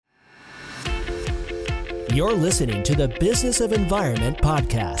You're listening to the Business of Environment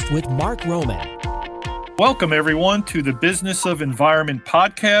podcast with Mark Roman. Welcome, everyone, to the Business of Environment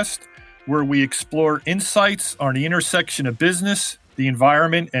podcast, where we explore insights on the intersection of business, the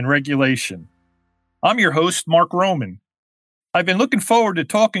environment, and regulation. I'm your host, Mark Roman. I've been looking forward to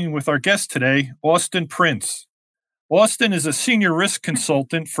talking with our guest today, Austin Printz. Austin is a senior risk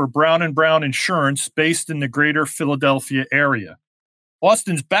consultant for Brown & Brown Insurance based in the greater Philadelphia area.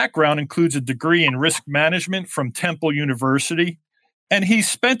 Austin's background includes a degree in risk management from Temple University, and he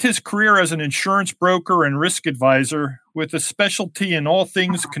spent his career as an insurance broker and risk advisor with a specialty in all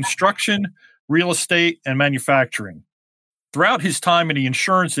things construction, real estate, and manufacturing. Throughout his time in the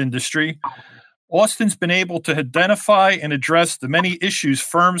insurance industry, Austin's been able to identify and address the many issues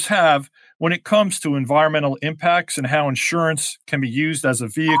firms have when it comes to environmental impacts and how insurance can be used as a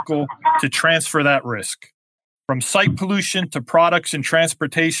vehicle to transfer that risk. From site pollution to products and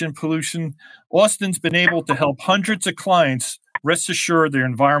transportation pollution, Austin's been able to help hundreds of clients rest assured their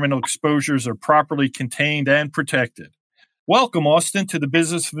environmental exposures are properly contained and protected. Welcome, Austin, to the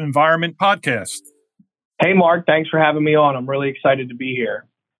Business of Environment podcast. Hey, Mark. Thanks for having me on. I'm really excited to be here.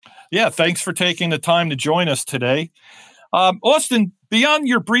 Yeah, thanks for taking the time to join us today. Austin, beyond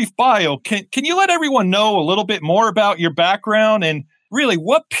your brief bio, can you let everyone know a little bit more about your background and really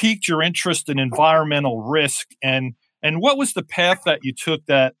what piqued your interest in environmental risk and what was the path that you took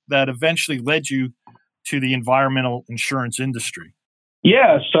that eventually led you to the environmental insurance industry?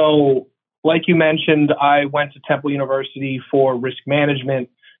 Yeah, so like you mentioned, I went to Temple University for risk management,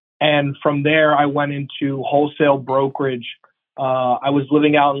 and from there I went into wholesale brokerage. I was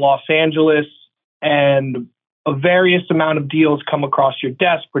living out in Los Angeles, and a various amount of deals come across your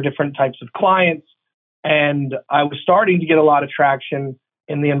desk for different types of clients. And I was starting to get a lot of traction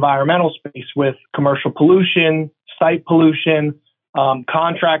in the environmental space with commercial pollution, site pollution,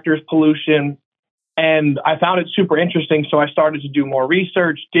 contractors pollution. And I found it super interesting. So I started to do more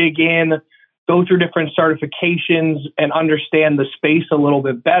research, dig in, go through different certifications and understand the space a little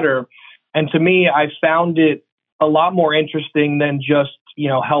bit better. And to me, I found it a lot more interesting than just,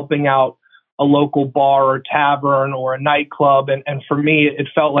 helping out a local bar or tavern or a nightclub. And for me, it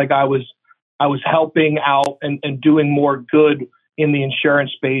felt like I was helping out and doing more good in the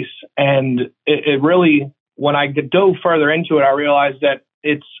insurance space. And it really, when I dove further into it, I realized that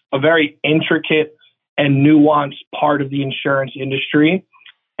it's a very intricate and nuanced part of the insurance industry.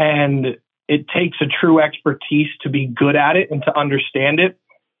 And it takes a true expertise to be good at it and to understand it.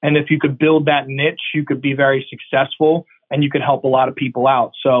 And if you could build that niche, you could be very successful and you could help a lot of people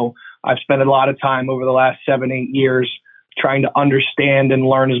out. So I've spent a lot of time over the last 7-8 years trying to understand and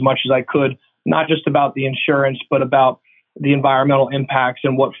learn as much as I could, not just about the insurance, but about the environmental impacts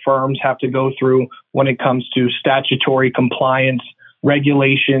and what firms have to go through when it comes to statutory compliance,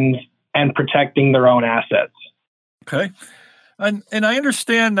 regulations, and protecting their own assets. Okay. And I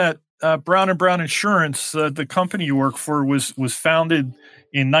understand that Brown & Brown Insurance, the company you work for, was founded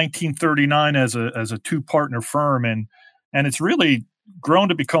in 1939 as a two-partner firm, and it's really grown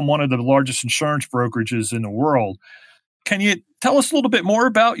to become one of the largest insurance brokerages in the world. Can you tell us a little bit more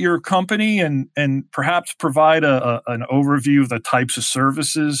about your company and perhaps provide an overview of the types of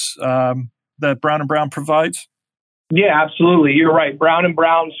services that Brown & Brown provides? Yeah, absolutely. You're right. Brown &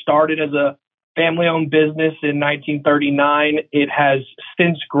 Brown started as a family-owned business in 1939. It has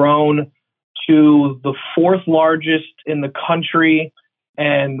since grown to the fourth largest in the country,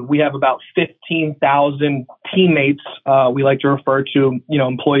 and we have about 15,000 teammates. We like to refer to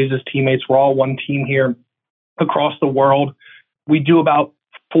employees as teammates. We're all one team here across the world. We do about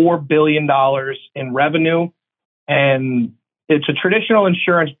 $4 billion in revenue, and it's a traditional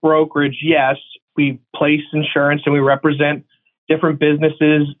insurance brokerage. Yes, we place insurance and we represent different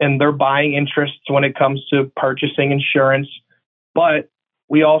businesses and their buying interests when it comes to purchasing insurance, but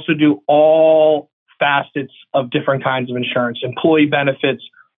we also do all facets of different kinds of insurance: employee benefits,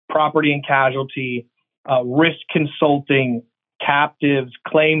 property and casualty, risk consulting, captives,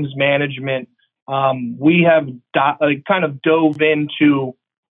 claims management. We have kind of dove into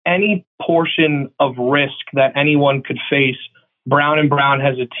any portion of risk that anyone could face. Brown & Brown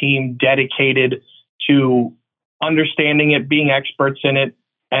has a team dedicated to understanding it, being experts in it,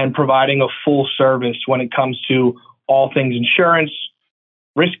 and providing a full service when it comes to all things insurance,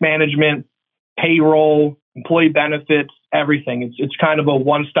 risk management, payroll, employee benefits, everything. It's kind of a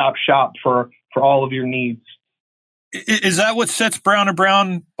one-stop shop for all of your needs. Is that what sets Brown &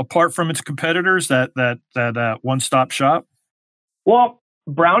 Brown apart from its competitors, that one-stop shop? Well,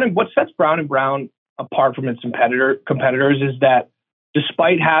 what sets Brown & Brown apart from its competitors is that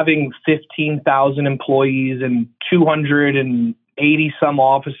despite having 15,000 employees and 280 some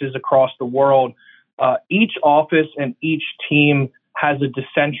offices across the world, each office and each team has a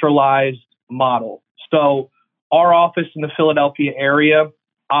decentralized model. So our office in the Philadelphia area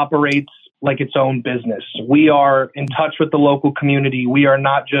operates like its own business. We are in touch with the local community. We are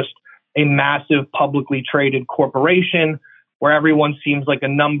not just a massive publicly traded corporation where everyone seems like a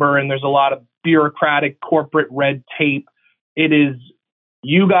number and there's a lot of bureaucratic corporate red tape. It is,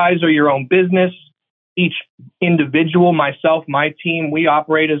 you guys are your own business. Each individual, myself, my team, we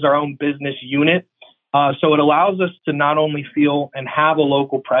operate as our own business unit. So it allows us to not only feel and have a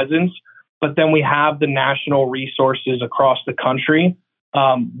local presence, but then we have the national resources across the country.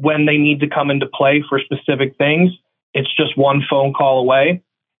 When they need to come into play for specific things, it's just one phone call away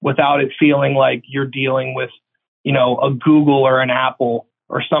without it feeling like you're dealing with, a Google or an Apple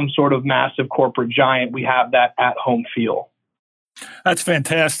or some sort of massive corporate giant. We have that at-home feel. That's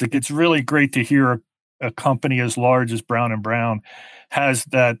fantastic. It's really great to hear a company as large as Brown & Brown has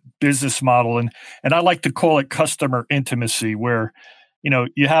that business model. And I like to call it customer intimacy, where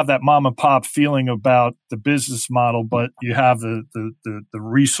you have that mom and pop feeling about the business model, but you have the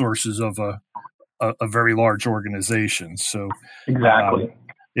resources of a very large organization. So exactly.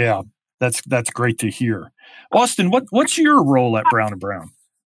 Yeah, that's great to hear. Austin, what's your role at Brown & Brown?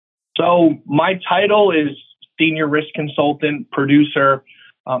 So my title is Senior Risk Consultant, Producer.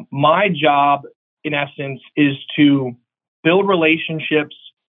 My job, in essence, is to build relationships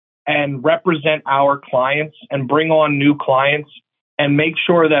and represent our clients and bring on new clients and make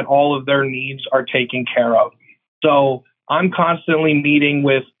sure that all of their needs are taken care of. So I'm constantly meeting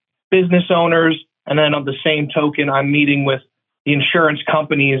with business owners, and then on the same token, I'm meeting with the insurance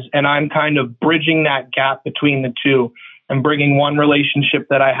companies, and I'm kind of bridging that gap between the two and bringing one relationship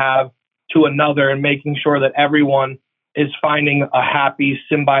that I have to another and making sure that everyone is finding a happy,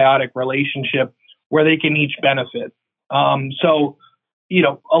 symbiotic relationship where they can each benefit. So,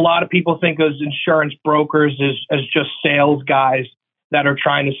 a lot of people think of insurance brokers as just sales guys that are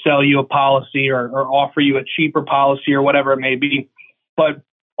trying to sell you a policy or offer you a cheaper policy or whatever it may be. But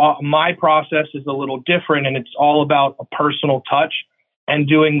my process is a little different, and it's all about a personal touch and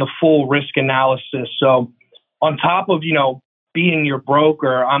doing the full risk analysis. So on top of, being your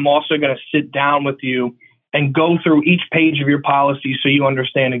broker, I'm also going to sit down with you and go through each page of your policy so you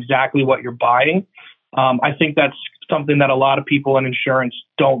understand exactly what you're buying. I think that's something that a lot of people in insurance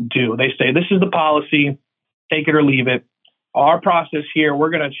don't do. They say, this is the policy, take it or leave it. Our process here, we're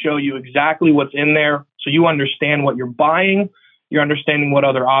going to show you exactly what's in there so you understand what you're buying, you're understanding what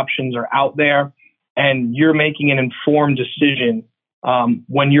other options are out there, and you're making an informed decision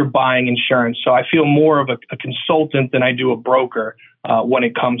when you're buying insurance. So I feel more of a consultant than I do a broker when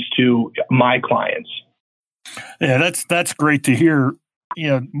it comes to my clients. Yeah, that's great to hear.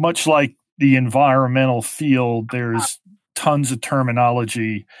 Much like the environmental field, there's tons of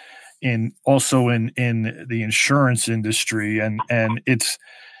terminology also in the insurance industry, and it's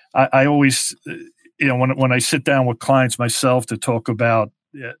I always when I sit down with clients myself to talk about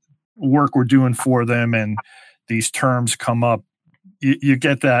work we're doing for them and these terms come up, you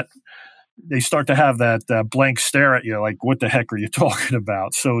get that they start to have that blank stare at you, like, what the heck are you talking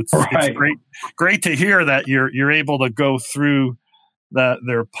about? So it's great to hear that you're able to go through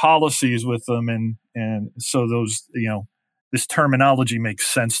their policies with them, and so those this terminology makes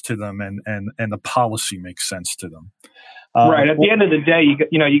sense to them, and the policy makes sense to them. Right. At the end of the day,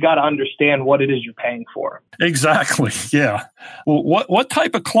 you got to understand what it is you're paying for. Exactly. Yeah. Well, what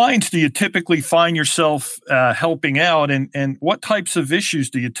type of clients do you typically find yourself helping out, and what types of issues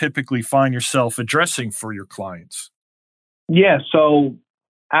do you typically find yourself addressing for your clients? Yeah. So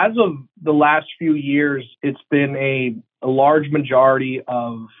as of the last few years, it's been a large majority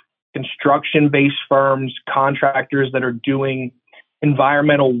of construction-based firms, contractors that are doing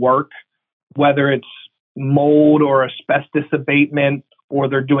environmental work, whether it's mold or asbestos abatement, or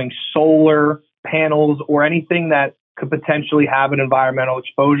they're doing solar panels or anything that could potentially have an environmental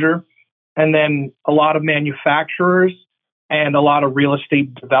exposure. And then a lot of manufacturers and a lot of real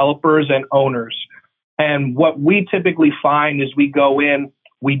estate developers and owners. And what we typically find is we go in,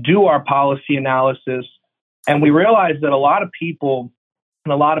 we do our policy analysis, and we realize that a lot of people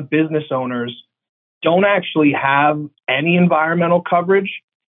and a lot of business owners don't actually have any environmental coverage,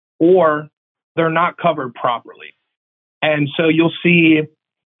 or they're not covered properly. And so you'll see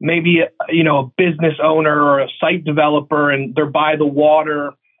maybe, a business owner or a site developer, and they're by the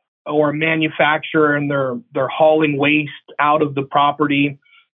water, or a manufacturer, and they're hauling waste out of the property,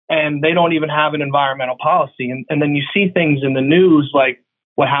 and they don't even have an environmental policy. And then you see things in the news, like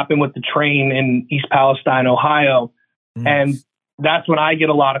what happened with the train in East Palestine, Ohio. And that's when I get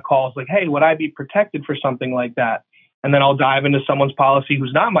a lot of calls like, hey, would I be protected for something like that? And then I'll dive into someone's policy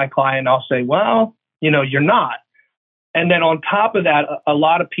who's not my client. I'll say, well, you're not. And then on top of that, a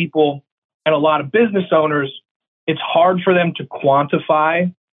lot of people and a lot of business owners, it's hard for them to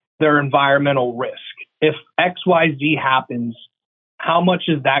quantify their environmental risk. If XYZ happens, how much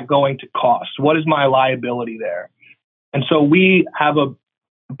is that going to cost? What is my liability there? And so we have a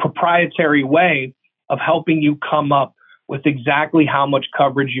proprietary way of helping you come up with exactly how much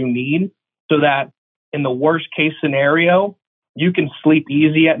coverage you need so that in the worst case scenario, you can sleep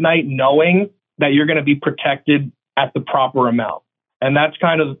easy at night knowing that you're going to be protected at the proper amount. And that's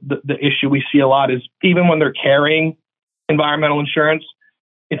kind of the issue we see a lot is even when they're carrying environmental insurance,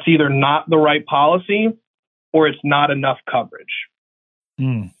 it's either not the right policy or it's not enough coverage.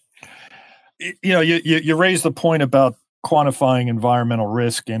 Mm. You raised the point about quantifying environmental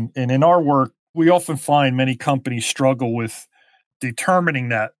risk. And in our work, we often find many companies struggle with determining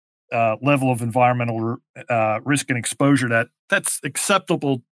that level of environmental risk and exposure that's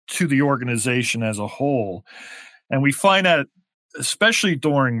acceptable to the organization as a whole. And we find that especially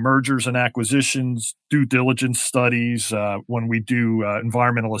during mergers and acquisitions, due diligence studies, when we do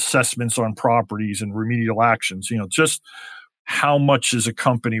environmental assessments on properties and remedial actions, just how much is a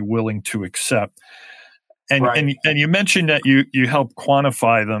company willing to accept? And right. and you mentioned that you help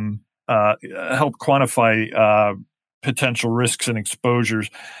quantify them, potential risks and exposures.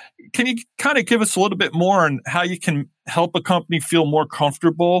 Can you kind of give us a little bit more on how you can help a company feel more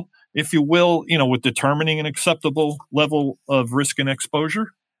comfortable, if you will, with determining an acceptable level of risk and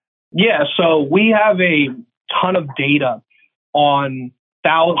exposure? Yeah, so we have a ton of data on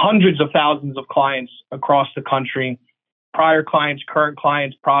hundreds of thousands of clients across the country, prior clients, current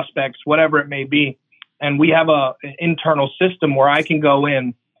clients, prospects, whatever it may be. And we have an internal system where I can go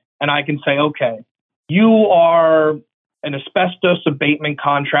in and I can say, okay, you are an asbestos abatement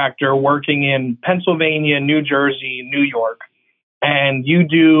contractor working in Pennsylvania, New Jersey, New York, and you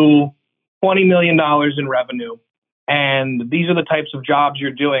do $20 million in revenue. And these are the types of jobs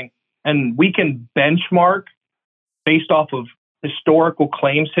you're doing. And we can benchmark based off of historical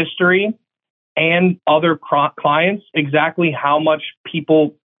claims history and other clients exactly how much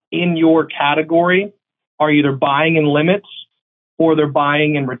people in your category are either buying in limits or they're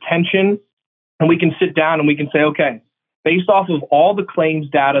buying in retention. And we can sit down and we can say, okay, based off of all the claims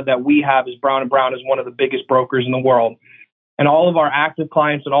data that we have as Brown & Brown is one of the biggest brokers in the world, and all of our active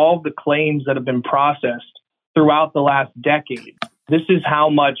clients and all of the claims that have been processed throughout the last decade, this is how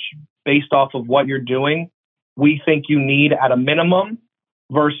much, based off of what you're doing, we think you need at a minimum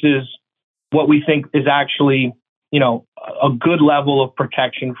versus what we think is actually, a good level of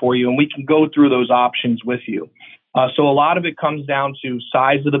protection for you. And we can go through those options with you. So a lot of it comes down to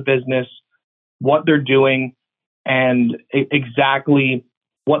size of the business, what they're doing, and exactly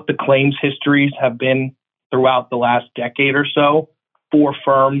what the claims histories have been throughout the last decade or so for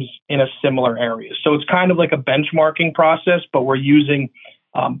firms in a similar area. So it's kind of like a benchmarking process, but we're using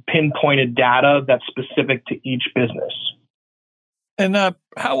pinpointed data that's specific to each business. And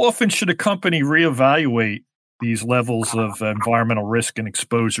how often should a company reevaluate these levels of environmental risk and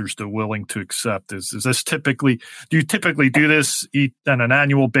exposures they're willing to accept? Do you typically do this on an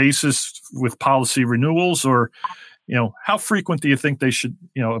annual basis with policy renewals, or, how frequent do you think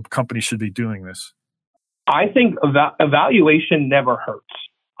a company should be doing this? I think evaluation never hurts.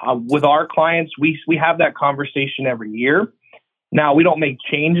 With our clients, we have that conversation every year. Now, we don't make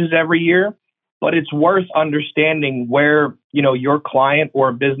changes every year, but it's worth understanding where, your client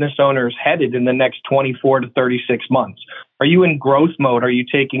or business owner is headed in the next 24 to 36 months. Are you in growth mode? Are you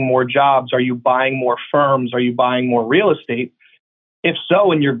taking more jobs? Are you buying more firms? Are you buying more real estate? If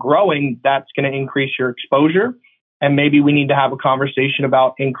so, and you're growing, that's going to increase your exposure. And maybe we need to have a conversation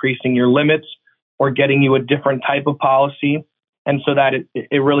about increasing your limits or getting you a different type of policy. And so that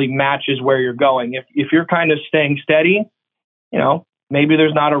it really matches where you're going. If you're kind of staying steady, maybe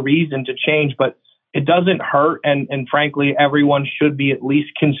there's not a reason to change, but it doesn't hurt. And frankly, everyone should be at least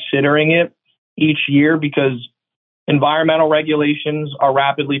considering it each year because environmental regulations are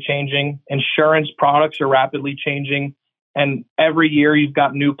rapidly changing. Insurance products are rapidly changing. And every year you've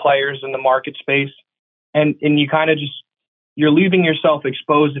got new players in the market space. And you kind of you're leaving yourself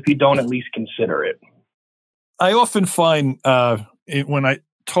exposed if you don't at least consider it. I often find when I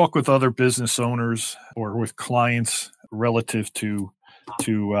talk with other business owners or with clients relative to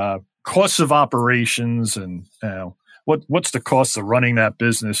costs of operations and what's the cost of running that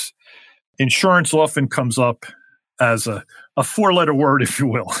business, insurance often comes up as a 4-letter word, if you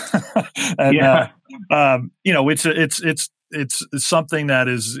will. And it's something that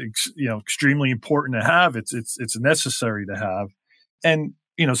is extremely important to have. It's necessary to have. And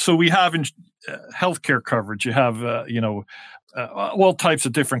so we have healthcare coverage. You have, all types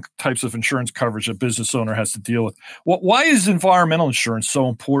of different types of insurance coverage a business owner has to deal with. Why is environmental insurance so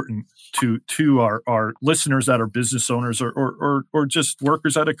important to our listeners that are business owners or just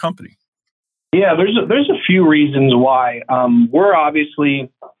workers at a company? Yeah, there's a few reasons why. We're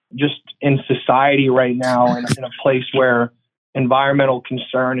obviously just in society right now in a place where environmental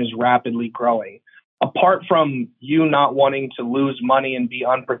concern is rapidly growing. Apart from you not wanting to lose money and be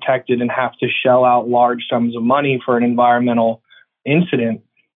unprotected and have to shell out large sums of money for an environmental incident,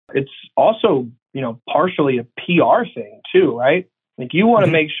 it's also, partially a PR thing too, right? Like you want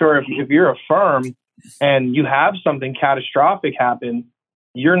to make sure if you're a firm and you have something catastrophic happen,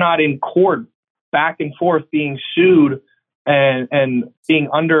 you're not in court back and forth being sued and being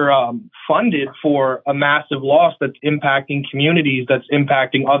funded for a massive loss that's impacting communities, that's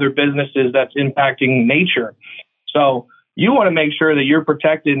impacting other businesses, that's impacting nature. So you want to make sure that you're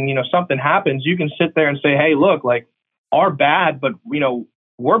protected and, something happens, you can sit there and say, hey, look, like our bad, but,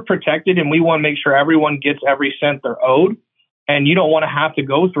 we're protected and we want to make sure everyone gets every cent they're owed. And you don't want to have to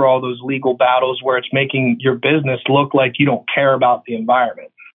go through all those legal battles where it's making your business look like you don't care about the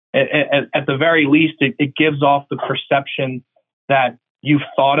environment. At the very least, it gives off the perception that you've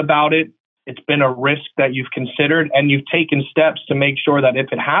thought about it. It's been a risk that you've considered, and you've taken steps to make sure that if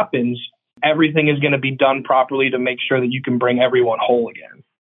it happens, everything is going to be done properly to make sure that you can bring everyone whole again.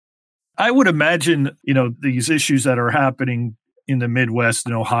 I would imagine, these issues that are happening in the Midwest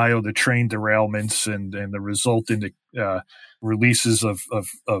and Ohio, the train derailments and the resultant releases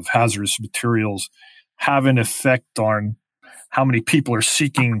of hazardous materials have an effect on how many people are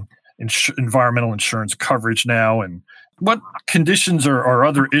seeking environmental insurance coverage now, and what conditions or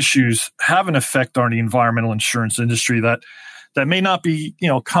other issues have an effect on the environmental insurance industry that may not be,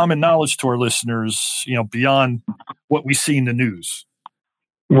 common knowledge to our listeners, beyond what we see in the news.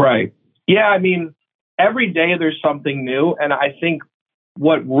 Right. Yeah. I mean, every day there's something new. And I think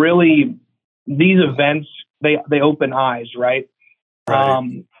what really these events, they open eyes, right?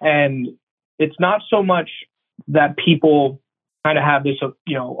 And it's not so much that people kind of have this,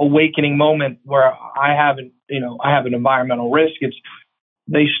 awakening moment where I have an environmental risk. It's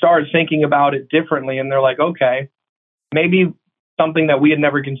they start thinking about it differently, and they're like, okay, maybe something that we had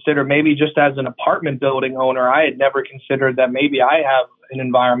never considered. Maybe just as an apartment building owner, I had never considered that maybe I have an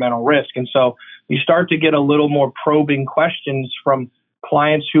environmental risk. And so you start to get a little more probing questions from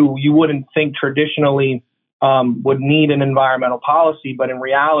clients who you wouldn't think traditionally would need an environmental policy, but in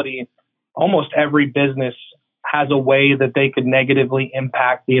reality, almost every business has a way that they could negatively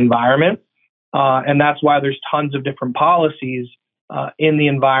impact the environment. And that's why there's tons of different policies in the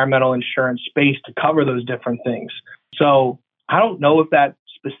environmental insurance space to cover those different things. So I don't know if that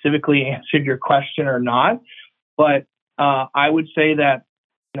specifically answered your question or not, but I would say that,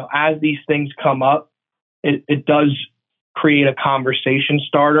 as these things come up, it does create a conversation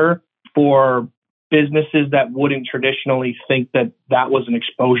starter for businesses that wouldn't traditionally think that was an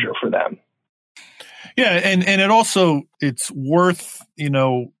exposure for them. Yeah. And it also, it's worth,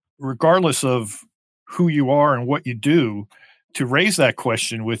 regardless of who you are and what you do, to raise that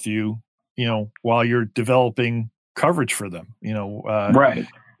question with you, while you're developing coverage for them, right.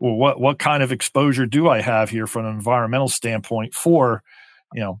 Well, what kind of exposure do I have here from an environmental standpoint for,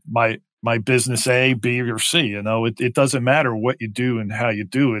 my business A, B, or C? It doesn't matter what you do and how you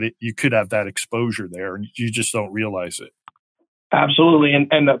do it. You could have that exposure there and you just don't realize it. Absolutely.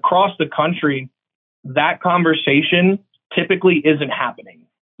 And across the country, that conversation typically isn't happening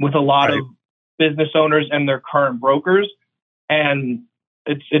with a lot of business owners and their current brokers. And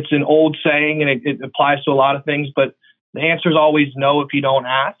it's an old saying, and it applies to a lot of things, but the answer is always no if you don't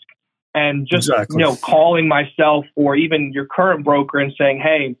ask. And just, calling myself or even your current broker and saying,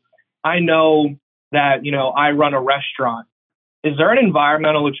 hey, I know that, I run a restaurant. Is there an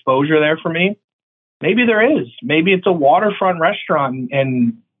environmental exposure there for me? Maybe there is. Maybe it's a waterfront restaurant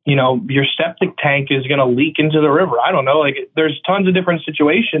and, your septic tank is going to leak into the river. I don't know. Like there's tons of different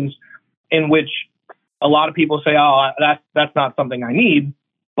situations in which a lot of people say, oh, that's not something I need.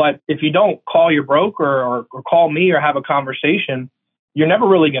 But if you don't call your broker or call me or have a conversation, you're never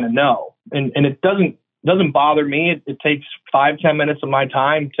really going to know. And it doesn't bother me. It takes 5-10 minutes of my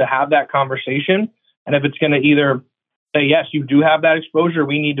time to have that conversation. And if it's going to either say, yes, you do have that exposure,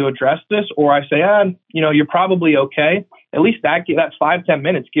 we need to address this, or I say, you're probably okay. At least that 5-10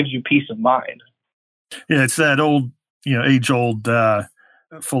 minutes gives you peace of mind. Yeah, it's that old, age-old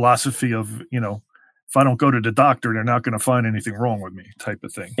philosophy of, if I don't go to the doctor, they're not going to find anything wrong with me type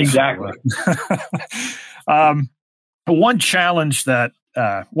of thing. Exactly. So, one challenge that,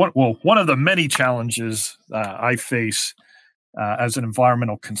 one of the many challenges I face as an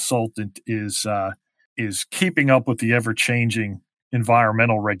environmental consultant is keeping up with the ever-changing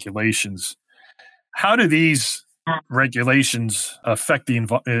environmental regulations. How do these regulations affect the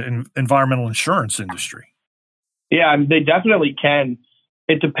environmental insurance industry? Yeah, they definitely can.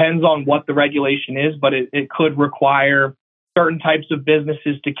 It depends on what the regulation is, but it could require certain types of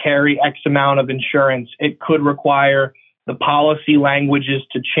businesses to carry X amount of insurance. It could require the policy languages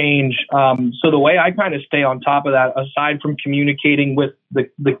to change. So the way I kind of stay on top of that, aside from communicating with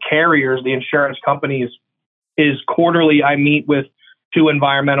the carriers, the insurance companies, is quarterly I meet with 2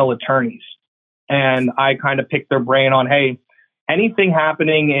 environmental attorneys. And I kind of pick their brain on, hey, anything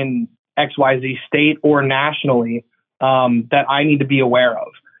happening in XYZ state or nationally that I need to be aware of.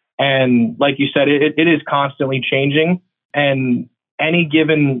 And like you said, it is constantly changing. And any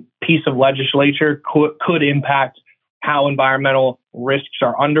given piece of legislature could impact how environmental risks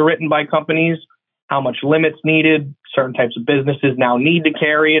are underwritten by companies, how much limits needed. Certain types of businesses now need to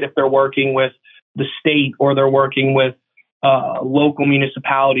carry it if they're working with the state or they're working with local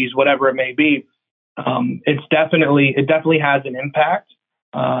municipalities, whatever it may be. It definitely has an impact,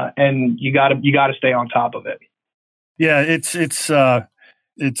 and you got to stay on top of it. Yeah, it's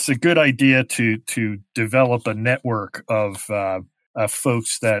a good idea to develop a network of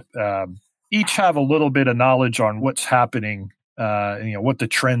folks that each have a little bit of knowledge on what's happening, what the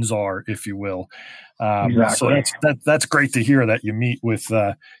trends are, if you will. Exactly. So that's great to hear that you meet with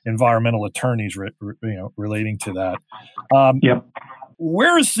environmental attorneys, relating to that. Yep.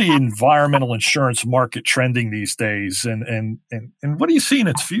 Where is the environmental insurance market trending these days, and what do you see in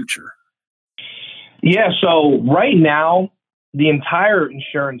its future? Yeah, so right now, the entire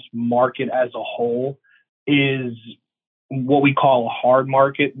insurance market as a whole is what we call a hard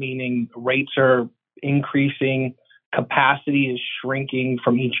market, meaning rates are increasing, capacity is shrinking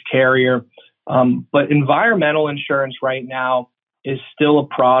from each carrier. But environmental insurance right now is still a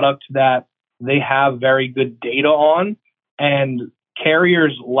product that they have very good data on, and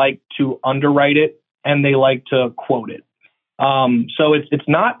carriers like to underwrite it and they like to quote it. So it's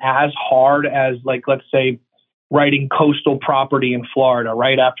not as hard as, like, let's say, writing coastal property in Florida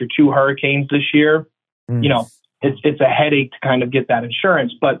right after 2 hurricanes this year. It's a headache to kind of get that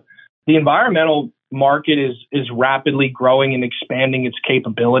insurance. But the environmental market is rapidly growing and expanding its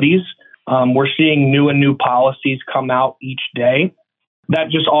capabilities. We're seeing new policies come out each day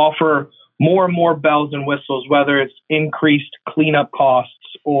that just offer more and more bells and whistles, whether it's increased cleanup costs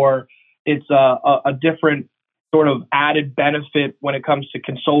or it's a different sort of added benefit when it comes to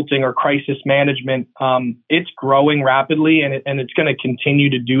consulting or crisis management. It's growing rapidly, and it's going to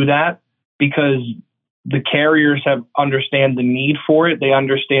continue to do that because the carriers understand the need for it. They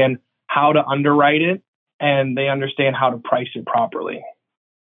understand how to underwrite it, and they understand how to price it properly.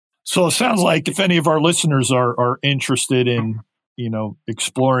 So it sounds like if any of our listeners are interested in,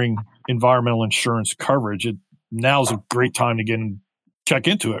 exploring environmental insurance coverage, now's a great time to get and check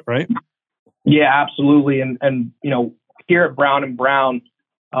into it, right? Yeah, absolutely. And here at Brown and Brown,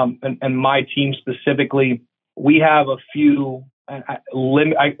 and my team specifically, we have a few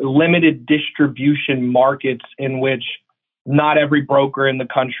limited distribution markets in which not every broker in the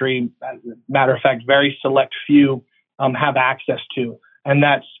country, as a matter of fact, very select few have access to. And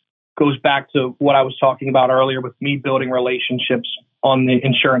that goes back to what I was talking about earlier with me building relationships on the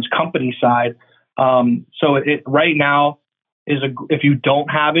insurance company side. So it right now if you don't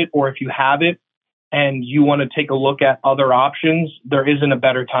have it, or if you have it and you want to take a look at other options, there isn't a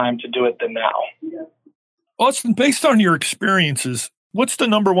better time to do it than now. Austin, based on your experiences, what's the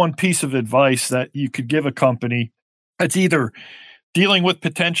number one piece of advice that you could give a company that's either dealing with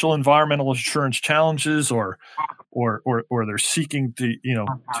potential environmental insurance challenges or they're seeking to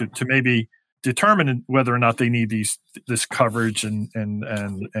maybe determine whether or not they need this coverage and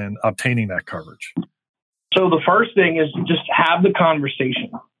obtaining that coverage? So the first thing is just have the conversation.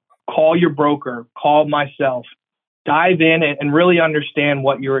 Call your broker, call myself, dive in and really understand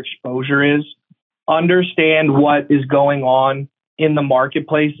what your exposure is, understand what is going on in the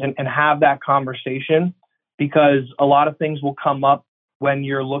marketplace, and have that conversation, because a lot of things will come up when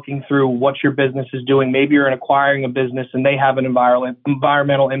you're looking through what your business is doing. Maybe you're acquiring a business and they have an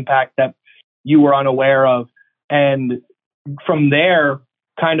environmental impact that you were unaware of. And from there,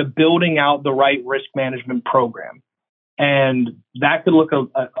 kind of building out the right risk management program. And that could look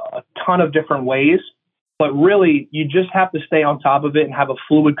a ton of different ways, but really you just have to stay on top of it and have a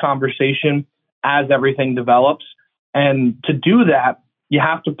fluid conversation as everything develops. And to do that, you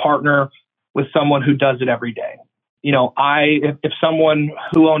have to partner with someone who does it every day. If someone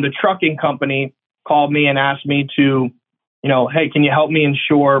who owned a trucking company called me and asked me to, hey, can you help me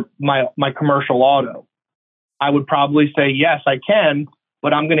insure my commercial auto? I would probably say, yes, I can,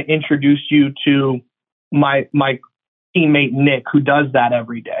 but I'm going to introduce you to my teammate, Nick, who does that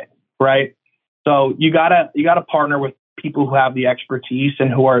every day. Right. So you gotta partner with people who have the expertise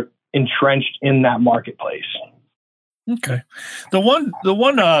and who are entrenched in that marketplace. Okay. The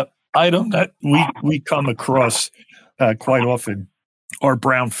one item that we come across quite often are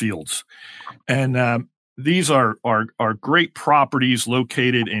brownfields, and these are great properties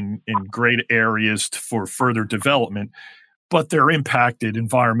located in great areas for further development, but they're impacted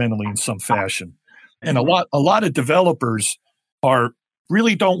environmentally in some fashion. And a lot of developers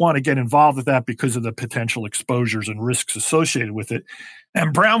really don't want to get involved with that because of the potential exposures and risks associated with it.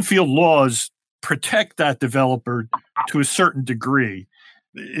 And brownfield laws protect that developer to a certain degree.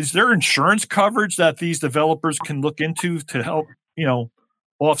 Is there insurance coverage that these developers can look into to help,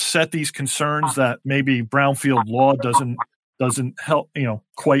 offset these concerns that maybe brownfield law doesn't help,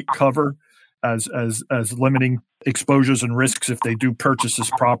 quite cover as limiting exposures and risks if they do purchase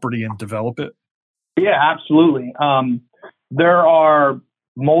this property and develop it? Yeah, absolutely. There are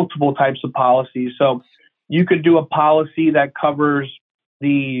multiple types of policies. So you could do a policy that covers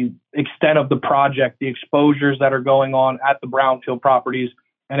the extent of the project, the exposures that are going on at the brownfield properties,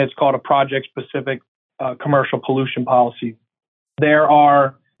 and it's called a project-specific commercial pollution policy. There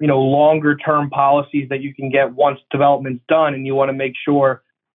are, longer-term policies that you can get once development's done, and you want to make sure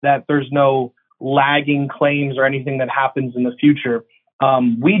that there's no lagging claims or anything that happens in the future.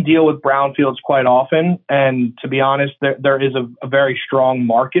 We deal with brownfields quite often, and to be honest, there is a very strong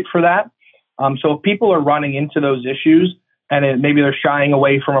market for that. So if people are running into those issues and maybe they're shying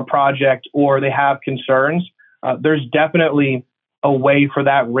away from a project or they have concerns, there's definitely a way for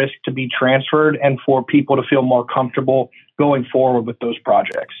that risk to be transferred and for people to feel more comfortable going forward with those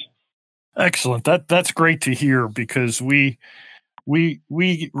projects. Excellent. That's great to hear, because we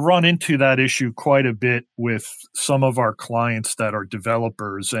run into that issue quite a bit with some of our clients that are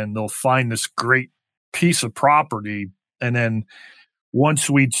developers, and they'll find this great piece of property, and then once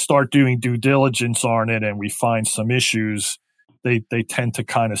we start doing due diligence on it and we find some issues, they tend to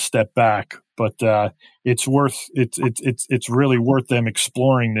kind of step back. But it's really worth them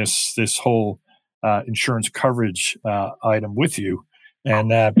exploring this whole insurance coverage item with you.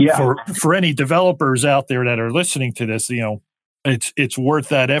 And for any developers out there that are listening to this, it's worth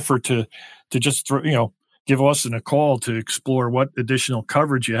that effort to just give Austin a call to explore what additional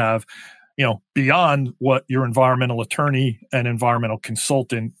coverage you have, beyond what your environmental attorney and environmental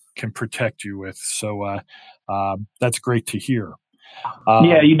consultant can protect you with. So that's great to hear.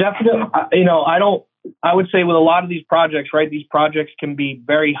 You definitely, I would say with a lot of these projects, right, these projects can be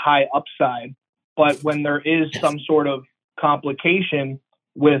very high upside, but when there is some sort of complication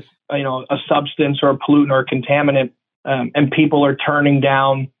with, a substance or a pollutant or a contaminant, and people are turning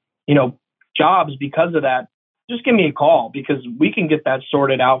down, jobs because of that, just give me a call, because we can get that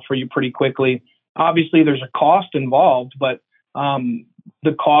sorted out for you pretty quickly. Obviously, there's a cost involved, but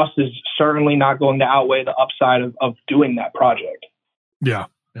the cost is certainly not going to outweigh the upside of doing that project. Yeah,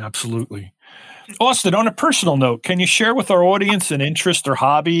 absolutely. Austin, on a personal note, can you share with our audience an interest or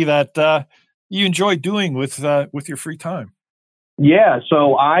hobby that you enjoy doing with your free time? Yeah,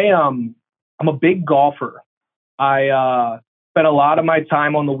 so I'm a big golfer. I spend a lot of my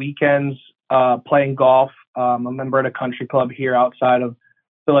time on the weekends playing golf. I'm a member at a country club here outside of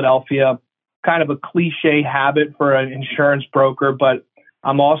Philadelphia. Kind of a cliche habit for an insurance broker, but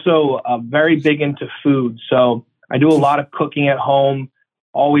I'm also very big into food. So I do a lot of cooking at home,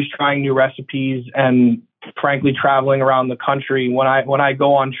 always trying new recipes, and frankly, traveling around the country. When I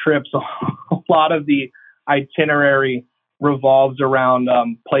go on trips, a lot of the itinerary revolves around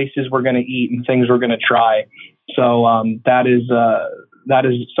places we're going to eat and things we're going to try. So that is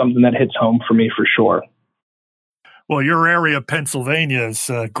something that hits home for me for sure. Well, your area of Pennsylvania is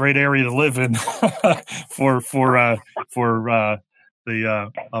a great area to live in for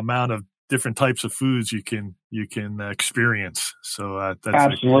the amount of different types of foods you can experience. So that's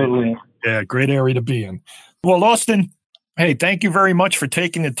absolutely great area to be in. Well, Austin, hey, thank you very much for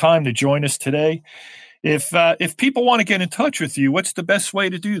taking the time to join us today. If people want to get in touch with you, what's the best way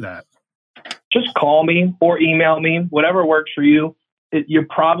to do that? Just call me or email me, whatever works for you. You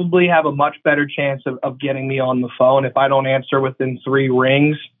probably have a much better chance of getting me on the phone. If I don't answer within 3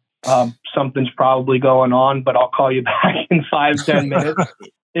 rings, something's probably going on, but I'll call you back in 5-10 minutes.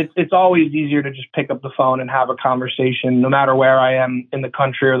 It's always easier to just pick up the phone and have a conversation. No matter where I am in the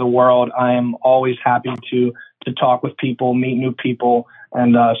country or the world, I am always happy to talk with people, meet new people,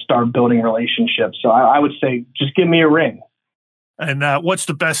 and start building relationships. So I would say just give me a ring. And what's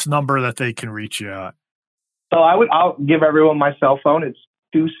the best number that they can reach you at? So I'll give everyone my cell phone. It's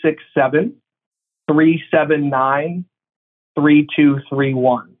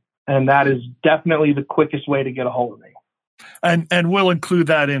 379-3231. And that is definitely the quickest way to get a hold of me. And we'll include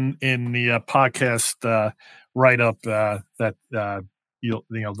that in the podcast write-up that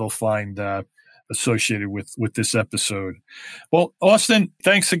they'll find associated with this episode. Well, Austin,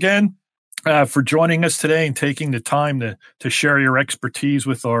 thanks again for joining us today and taking the time to share your expertise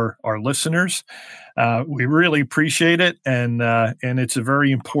with our listeners. We really appreciate it, and it's a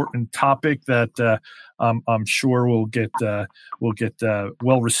very important topic that I'm sure will get well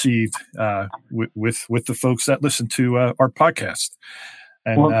received with the folks that listen to our podcast.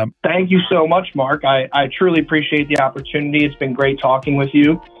 And well, thank you so much, Mark. I truly appreciate the opportunity. It's been great talking with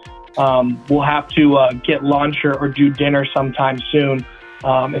you. We'll have to get lunch or do dinner sometime soon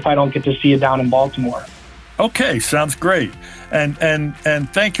if I don't get to see you down in Baltimore. Okay, sounds great. And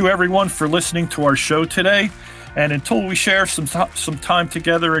thank you everyone for listening to our show today. And until we share some time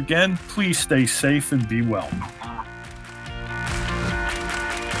together again, please stay safe and be well.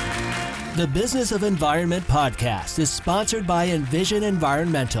 The Business of Environment podcast is sponsored by Envision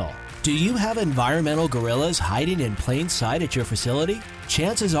Environmental. Do you have environmental gorillas hiding in plain sight at your facility?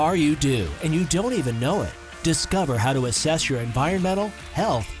 Chances are you do, and you don't even know it. Discover how to assess your environmental,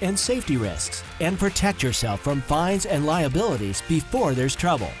 health, and safety risks and protect yourself from fines and liabilities before there's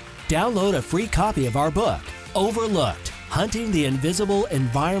trouble. Download a free copy of our book, Overlooked: Hunting the Invisible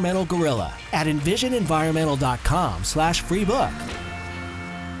Environmental Gorilla, at envisionenvironmental.com/free book.